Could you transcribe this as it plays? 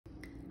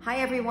Hi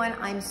everyone,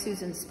 I'm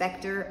Susan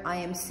Spector. I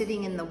am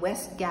sitting in the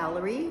West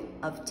Gallery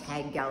of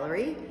Tag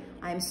Gallery.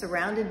 I'm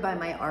surrounded by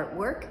my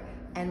artwork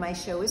and my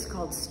show is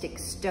called Stick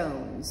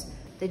Stones.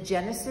 The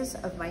genesis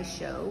of my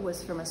show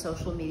was from a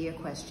social media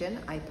question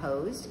I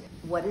posed.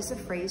 What is a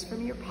phrase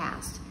from your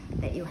past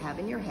that you have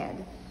in your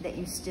head that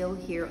you still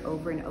hear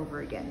over and over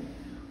again?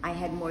 I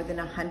had more than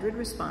 100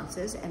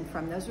 responses, and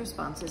from those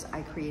responses,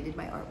 I created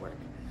my artwork.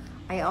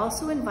 I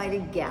also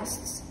invited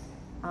guests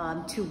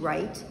to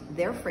write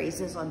their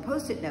phrases on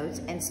Post-it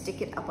notes and stick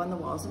it up on the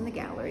walls in the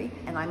gallery.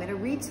 And I'm gonna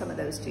read some of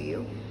those to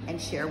you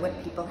and share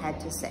what people had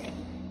to say.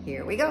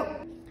 Here we go.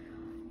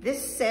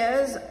 This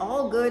says,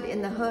 all good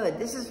in the hood.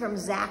 This is from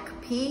Zach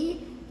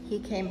P. He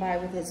came by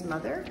with his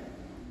mother.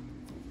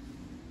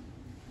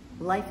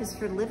 Life is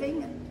for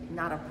living,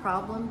 not a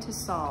problem to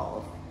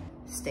solve.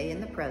 Stay in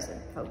the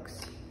present,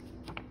 folks.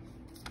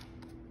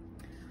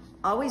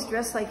 Always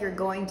dress like you're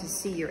going to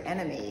see your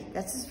enemy.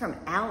 This is from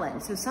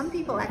Alan. So some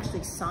people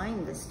actually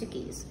sign the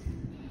stickies.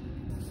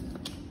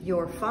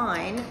 You're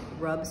fine,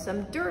 rub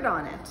some dirt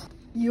on it.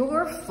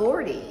 You're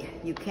 40.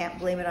 You can't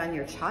blame it on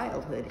your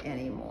childhood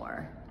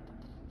anymore.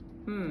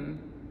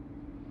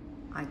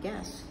 I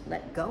guess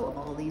let go of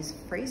all these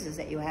phrases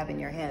that you have in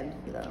your head.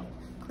 Though,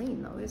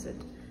 clean though, is it?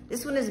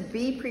 This one is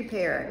be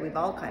prepared. We've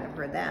all kind of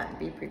heard that,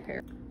 be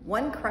prepared.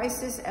 One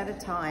crisis at a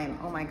time.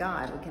 Oh my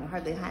God, we can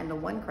hardly handle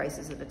one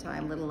crisis at a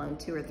time, let alone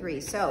 2 or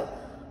 3. So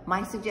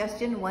my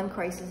suggestion, one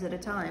crisis at a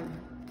time.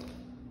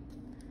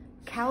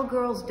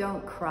 Cowgirls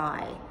don't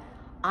cry.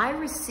 I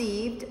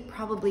received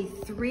probably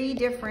 3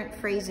 different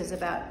phrases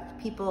about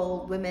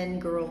people, women,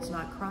 girls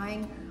not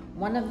crying.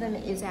 One of them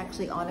is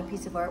actually on a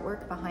piece of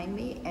artwork behind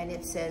me, and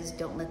it says,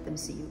 don't let them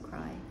see you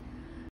cry.